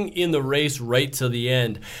being in the race right to the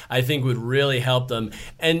end, I think would really help them.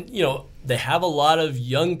 And, they have a lot of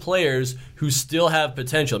young players who still have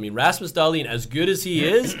potential. Rasmus Dahlin, as good as he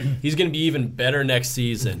is, he's going to be even better next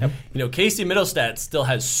season. Yep. Casey Middlestat still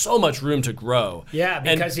has so much room to grow. Yeah,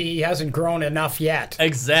 because he hasn't grown enough yet.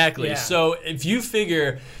 Exactly. Yeah. So if you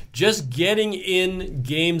figure just getting in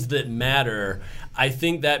games that matter, I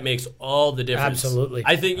think that makes all the difference. Absolutely.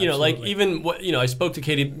 I think, even what, I spoke to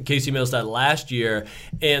Casey Middlestat last year,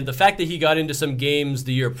 and the fact that he got into some games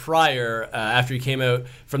the year prior, after he came out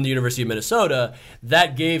from the University of Minnesota,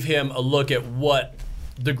 that gave him a look at what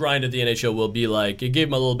the grind of the NHL will be like. It gave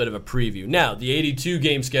him a little bit of a preview. Now, the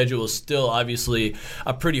 82-game schedule is still obviously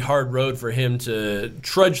a pretty hard road for him to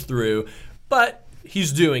trudge through, but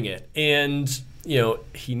he's doing it. And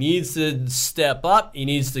he needs to step up. He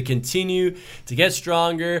needs to continue to get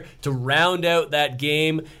stronger, to round out that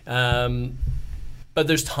game. But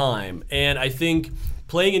there's time. And I think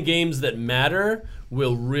playing in games that matter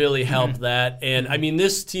will really help that. And,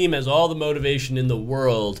 this team has all the motivation in the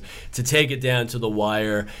world to take it down to the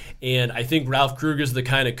wire. And I think Ralph Kruger's the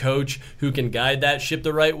kind of coach who can guide that ship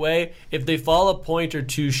the right way. If they fall a point or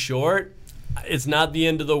two short, it's not the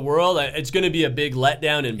end of the world. It's going to be a big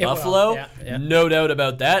letdown in Buffalo. Yeah. No doubt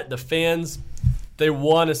about that. The fans, they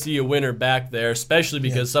want to see a winner back there, especially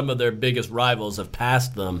because some of their biggest rivals have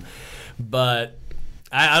passed them. But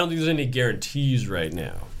I don't think there's any guarantees right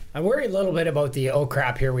now. I worry a little bit about the "oh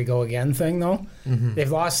crap, here we go again" thing, though.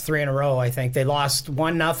 They've lost 3 in a row. I think they lost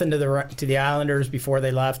 1-0 to the Islanders before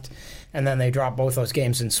they left, and then they dropped both those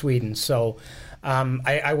games in Sweden. So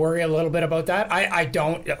I worry a little bit about that.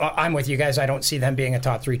 I'm with you guys. I don't see them being a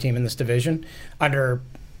top 3 team in this division under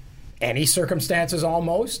any circumstances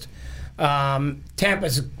almost.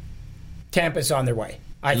 Tampa's on their way,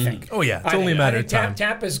 I think. Oh, yeah. It's only a matter of time.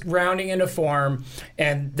 Tampa's rounding into form,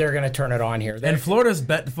 and they're going to turn it on here. And Florida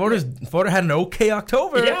had an okay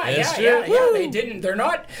October. Yeah. They didn't. They're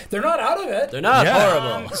not out of it. They're not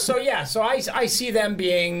horrible. So I see them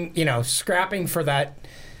being, scrapping for that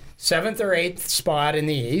 7th or 8th spot in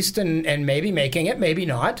the East and maybe making it, maybe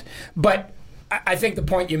not. But I think the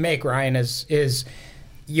point you make, Ryan, is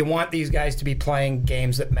you want these guys to be playing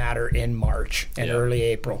games that matter in March and early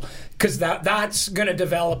April, because that's going to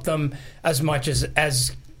develop them as much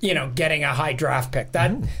as getting a high draft pick.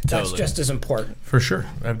 That's just as important. For sure.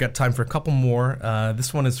 I've got time for a couple more.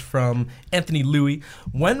 This one is from Anthony Louie.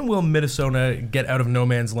 When will Minnesota get out of no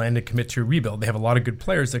man's land and commit to a rebuild? They have a lot of good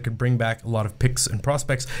players that could bring back a lot of picks and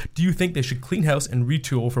prospects. Do you think they should clean house and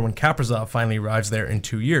retool for when Kaprizov finally arrives there in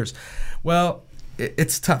 2 years? Well,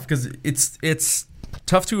 it's tough because it's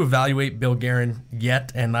tough to evaluate Bill Guerin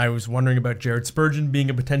yet, and I was wondering about Jared Spurgeon being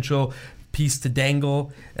a potential piece to dangle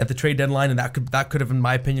at the trade deadline, and that could have, in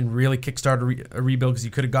my opinion, really kickstarted a rebuild, because you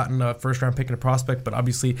could have gotten a first-round pick and a prospect, but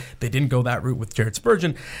obviously they didn't go that route with Jared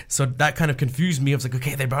Spurgeon, so that kind of confused me. I was like,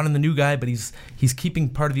 okay, they brought in the new guy, but he's keeping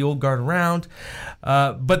part of the old guard around.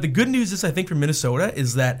 But the good news is, I think, for Minnesota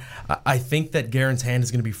is that I think that Guerin's hand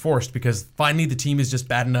is going to be forced, because finally the team is just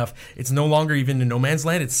bad enough. It's no longer even in no man's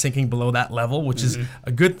land. It's sinking below that level, which is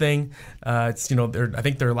a good thing. I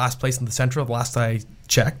think they're last place in the Central the last I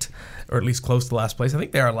checked, or at least close to last place. I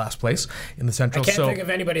think they are last place in the Central. I can't think of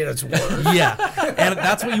anybody that's worse. Yeah, and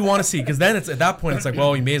that's what you want to see, because then it's at that point it's like,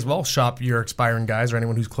 well, you may as well shop your expiring guys or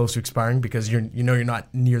anyone who's close to expiring, because you're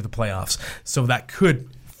not near the playoffs. So that could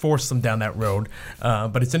force them down that road.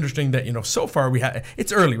 But it's interesting that so far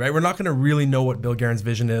it's early, right? We're not going to really know what Bill Guerin's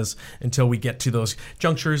vision is until we get to those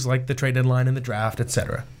junctures like the trade deadline and the draft,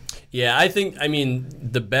 etc. Yeah, I think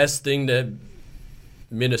the best thing that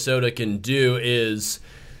Minnesota can do is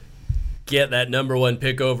get that number 1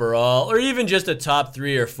 pick overall, or even just a top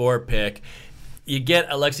 3 or 4 pick. You get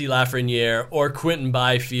Alexis Lafreniere or Quentin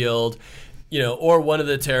Byfield, or one of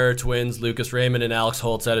the Terror twins, Lucas Raymond and Alex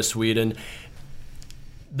Holtz out of Sweden.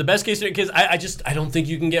 the best case scenario, because I don't think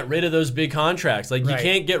you can get rid of those big contracts. Like, you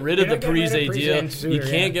can't get rid of the Parise deal. Suter, you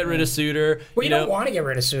can't get rid of Suter. Well, you don't want to get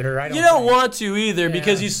rid of Suter. I don't. You don't want to either,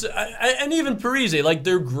 because and even Parise, like,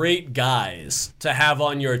 they're great guys to have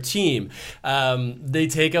on your team. They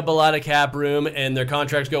take up a lot of cap room, and their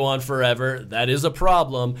contracts go on forever. That is a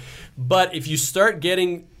problem. But if you start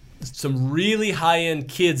getting some really high-end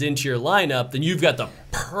kids into your lineup, then you've got the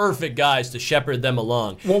perfect guys to shepherd them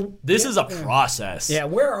along. Well, this is a process. Yeah,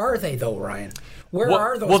 where are they, though, Ryan? Where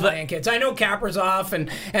are those high-end kids? I know Kaprizov,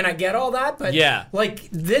 and I get all that, but like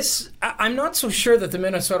this, I'm not so sure that the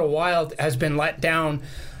Minnesota Wild has been let down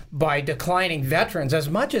by declining veterans as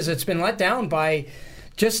much as it's been let down by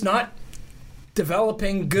just not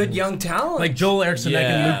developing good young talent. Like Joel Eriksson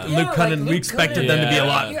and Luke Cunningham, we expected them to be a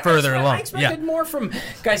lot further along. I expected more from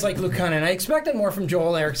guys like Luke Cunningham. I expected more from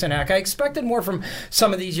Joel Eriksson. I expected more from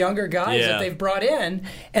some of these younger guys that they've brought in,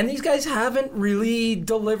 and these guys haven't really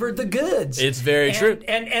delivered the goods. It's very true.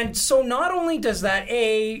 And so not only does that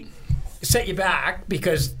set you back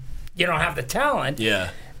because you don't have the talent,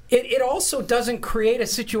 it also doesn't create a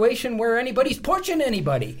situation where anybody's pushing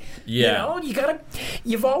anybody. Yeah. You know,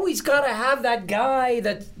 you've always got to have that guy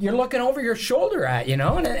that you're looking over your shoulder at, you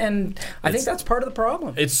know, and I think that's part of the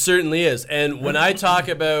problem. It certainly is. And when I talk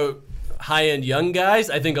about high-end young guys,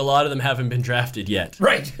 I think a lot of them haven't been drafted yet.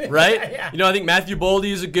 Right? You know, I think Matthew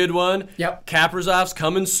Boldy is a good one. Yep. Kaprizov's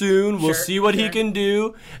coming soon. We'll see what he can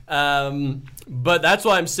do. But that's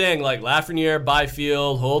why I'm saying, like, Lafreniere,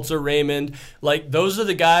 Byfield, Holtzer, Raymond, like, those are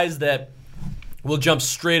the guys that will jump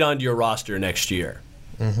straight onto your roster next year.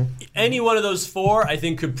 Mm-hmm. Any one of those four, I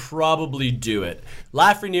think, could probably do it.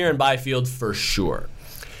 Lafreniere and Byfield for sure.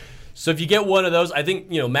 So if you get one of those, I think,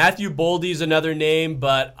 you know, Matthew Boldy is another name,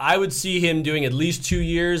 but I would see him doing at least 2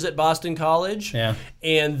 years at Boston College. Yeah.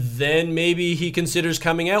 And then maybe he considers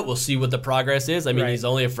coming out. We'll see what the progress is. I mean, he's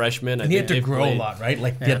only a freshman. And he had to grow a lot, right?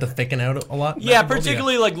 Like, he had to thicken out a lot? Yeah,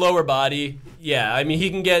 particularly like lower body. Yeah, I mean,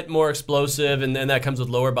 he can get more explosive, and that comes with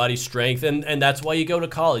lower body strength, and that's why you go to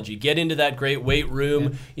college. You get into that great weight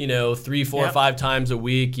room, you know, 3, 4, 5 times a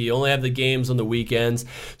week. You only have the games on the weekends.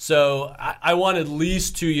 So I want at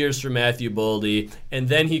least 2 years for Matthew Boldy, and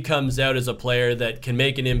then he comes out as a player that can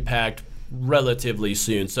make an impact relatively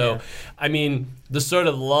soon. So, I mean, the sort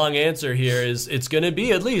of long answer here is it's going to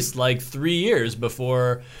be at least like 3 years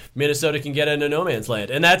before Minnesota can get into no man's land.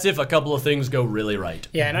 And that's if a couple of things go really right.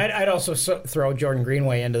 Yeah, and I'd also throw Jordan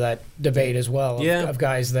Greenway into that debate as well of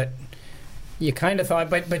guys that you kind of thought,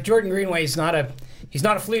 but Jordan Greenway is not a... He's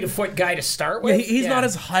not a fleet of foot guy to start with. Yeah, he's not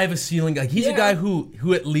as high of a ceiling. Like, he's a guy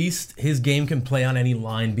who at least his game can play on any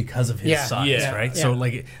line because of his size, right? So,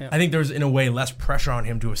 like, I think there's, in a way, less pressure on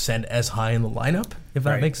him to ascend as high in the lineup, if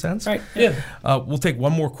that makes sense. Right. Yeah. We'll take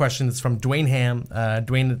one more question. It's from Dwayne Ham.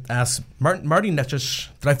 Dwayne asks, Marty Necas,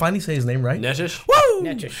 did I finally say his name right? Necas? Woo!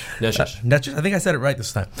 Necas. I think I said it right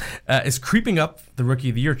this time. Is creeping up the Rookie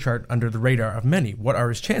of the Year chart under the radar of many. What are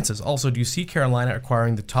his chances? Also, do you see Carolina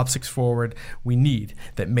acquiring the top 6 forward we need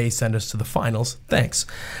that may send us to the finals? Thanks.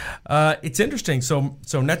 It's interesting. So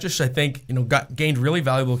Necas, I think, you know, gained really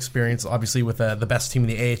valuable experience, obviously, with the best team in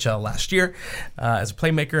the AHL last year as a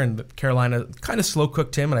playmaker, and Carolina kind of slow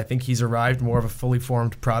cooked him, and I think he's arrived more of a fully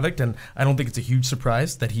formed product, and I don't think it's a huge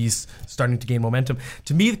surprise that he's starting to gain momentum.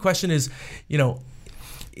 To me, the question is, you know,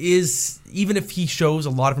 even if he shows a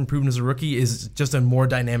lot of improvement as a rookie, is just a more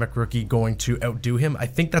dynamic rookie going to outdo him? I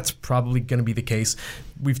think that's probably going to be the case.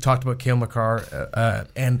 We've talked about Cale Makar,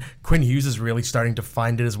 and Quinn Hughes is really starting to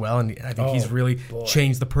find it as well, and I think he's really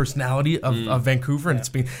changed the personality of Vancouver, and it's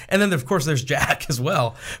been. And then of course there's Jack as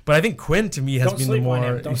well, but I think Quinn to me has been the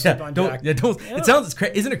more. Don't sleep on Jack. It sounds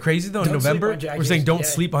isn't it crazy though? In November we're saying don't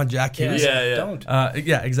sleep on Jack Hughes. Don't.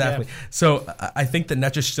 Exactly. Yeah. So I think that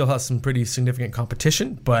Necas still has some pretty significant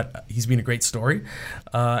competition, but he's been a great story.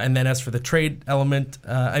 And then as for the trade element,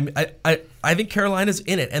 I think Carolina's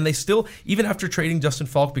in it, and they still, even after trading Justin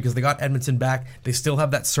Falk because they got Edmondson back, they still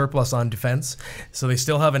have that surplus on defense, so they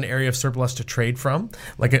still have an area of surplus to trade from.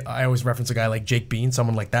 Like, I always reference a guy like Jake Bean,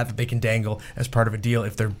 someone like that they can dangle as part of a deal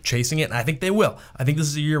if they're chasing it, and I think they will. I think this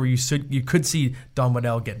is a year where you could see Don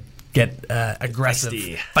Waddell get aggressive,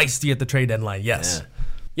 feisty at the trade deadline. Yes.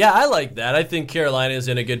 Yeah, I like that. I think Carolina is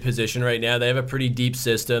in a good position right now. They have a pretty deep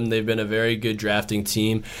system. They've been a very good drafting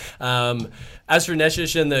team. As for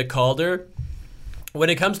Necas and the Calder, when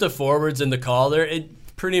it comes to forwards in the Calder, it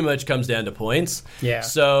pretty much comes down to points. Yeah.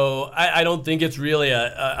 So I don't think it's really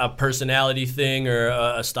a personality thing or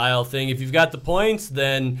a style thing. If you've got the points,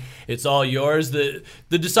 then it's all yours. The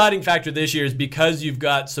deciding factor this year is because you've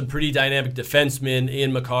got some pretty dynamic defensemen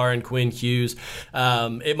in Makar and Quinn Hughes.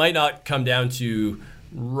 It might not come down to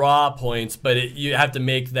raw points, but you have to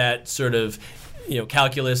make that sort of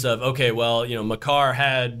calculus of, okay, well, Makar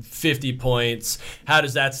had 50 points. How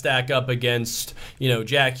does that stack up against,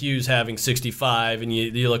 Jack Hughes having 65? And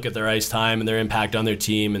you look at their ice time and their impact on their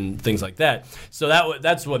team and things like that. So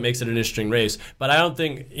that's what makes it an interesting race. But I don't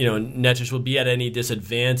think, Necas will be at any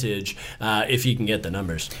disadvantage if he can get the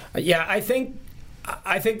numbers. Yeah, I think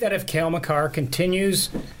that if Cale Makar continues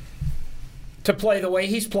to play the way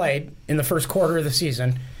he's played in the first quarter of the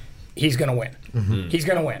season, he's going to win. Mm-hmm. He's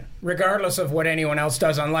going to win, regardless of what anyone else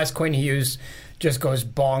does, unless Quinn Hughes just goes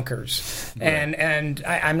bonkers. Right. And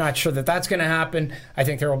I'm not sure that that's going to happen. I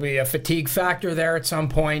think there will be a fatigue factor there at some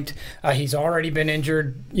point. He's already been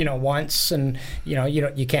injured, once, and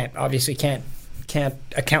you can't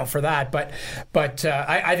account for that. But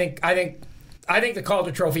I think the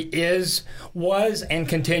Calder Trophy was and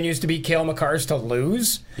continues to be Cale Makar's to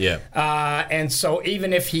lose. Yeah. And so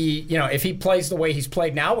even if he plays the way he's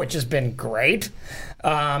played now, which has been great,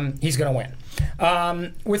 he's going to win.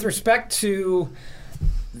 With respect to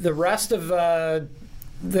the rest of the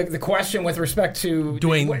question, with respect to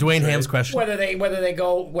Dwayne Ham's question, whether they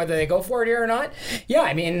go for it here or not, yeah,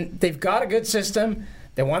 I mean they've got a good system.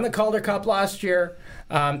 They won the Calder Cup last year.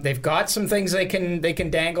 They've got some things they can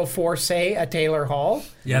dangle for, say, a Taylor Hall.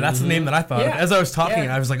 Yeah, that's the name that I thought of. As I was talking,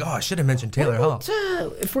 I was like, I should have mentioned Taylor Hall.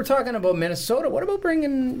 If we're talking about Minnesota, what about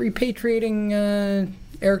repatriating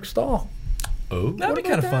Eric Stahl? Oh, that'd be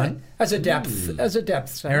kind of fun. As a depth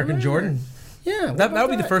center. Eric and Jordan. Yeah, that would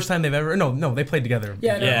be the first time they've ever. No, they played together.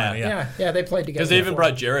 Yeah, they played together. Because they even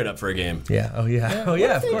brought Jared up for a game. Yeah. Oh yeah. Oh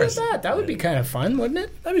yeah. Of course. That would be kind of fun, wouldn't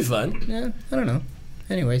it? That'd be fun. Yeah. I don't know.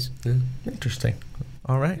 Anyways. Interesting.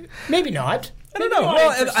 All right. Maybe not. I don't know.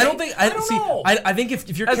 Well, I don't think. I think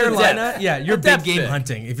if you're Carolina, you're big game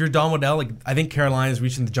hunting. If you're Don Waddell, I think Carolina's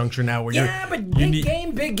reaching the juncture now where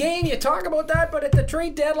big game. You talk about that, but at the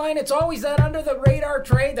trade deadline, it's always that under the radar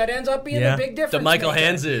trade that ends up being the big difference. The Michael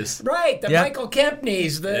Hanses, right? The Michael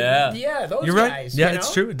Kempneys, those you're right. guys. Yeah,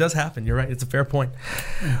 it's true. It does happen. You're right. It's a fair point.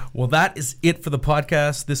 Well, that is it for the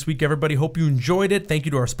podcast this week, everybody. Hope you enjoyed it. Thank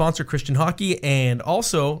you to our sponsor, Christian Hockey, and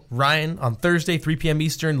also Ryan on Thursday, 3 p.m.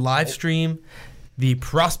 Eastern, live stream the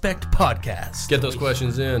Prospect Podcast. Get those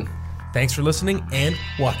questions in. Thanks for listening and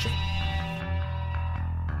watching.